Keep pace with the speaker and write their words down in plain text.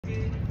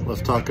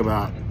let's talk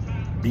about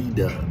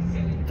B-Dub,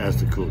 as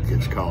the cool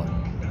kids call it.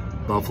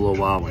 Buffalo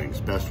Wild Wings,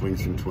 best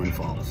wings in Twin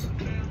Falls.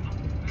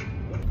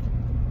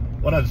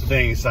 One of the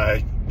things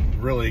I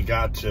really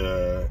got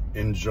to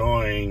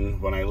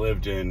enjoying when I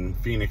lived in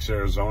Phoenix,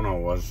 Arizona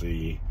was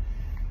the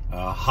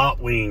hot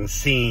wing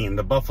scene,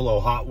 the Buffalo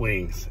hot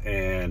wings.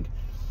 And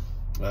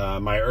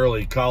my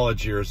early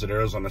college years at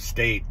Arizona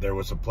State, there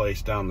was a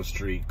place down the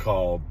street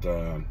called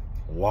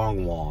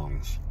Long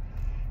Wong's.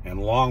 And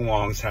Long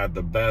Wong's had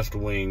the best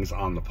wings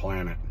on the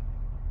planet.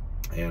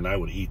 And I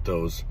would eat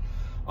those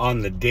on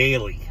the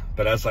daily.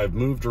 But as I've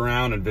moved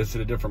around and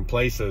visited different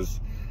places,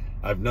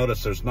 I've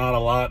noticed there's not a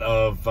lot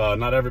of,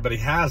 not everybody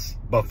has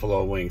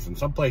buffalo wings. And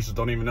some places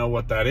don't even know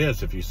what that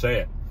is if you say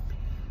it.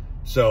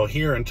 So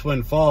here in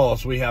Twin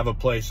Falls, we have a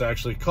place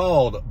actually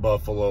called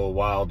Buffalo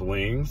Wild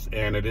Wings.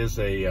 And it is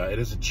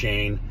a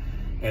chain.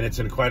 And it's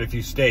in quite a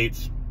few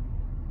states.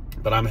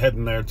 But I'm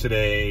heading there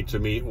today to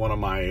meet one of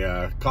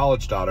my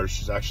college daughters.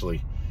 She's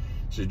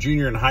a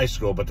junior in high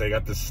school, but they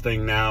got this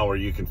thing now where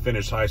you can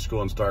finish high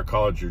school and start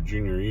college your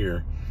junior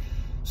year.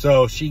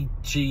 So she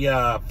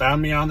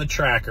found me on the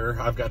tracker.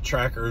 I've got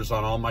trackers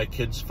on all my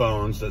kids'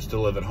 phones that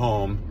still live at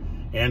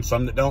home and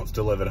some that don't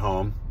still live at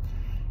home.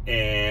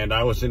 And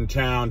I was in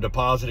town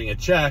depositing a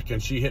check,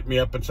 and she hit me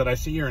up and said, I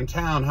see you're in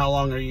town. How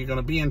long are you going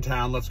to be in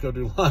town? Let's go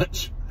do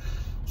lunch.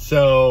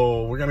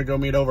 So we're going to go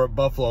meet over at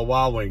Buffalo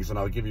Wild Wings, and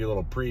I'll give you a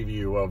little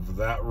preview of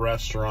that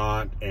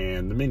restaurant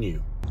and the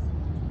menu.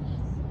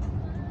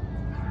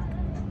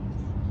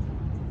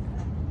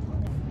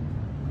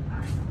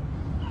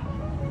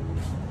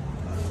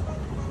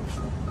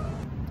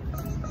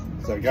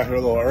 So I got here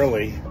a little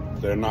early.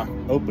 They're not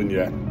open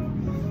yet,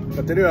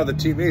 but they do have the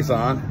TVs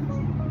on.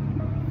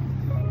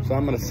 So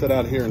I'm going to sit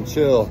out here and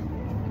chill.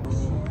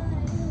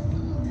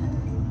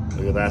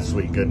 Look at that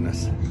sweet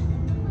goodness.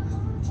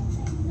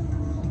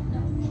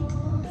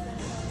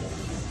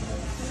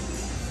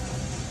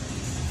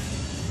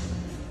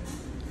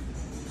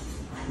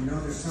 You know,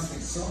 there's something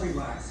so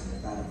relaxing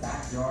about a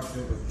backyard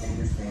filled with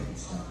painters painting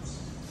stones.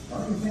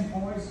 Don't you think,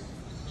 boys?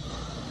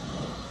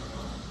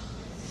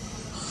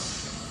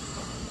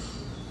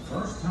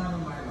 First time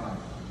in my life,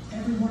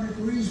 everyone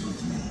agrees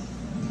with me.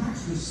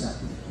 Actually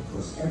separate,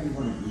 because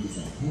everyone agrees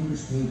that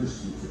painters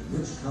keep the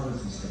rich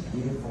colors and stay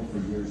beautiful for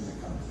years to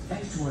come.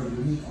 Thanks to our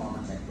unique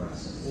architect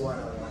process.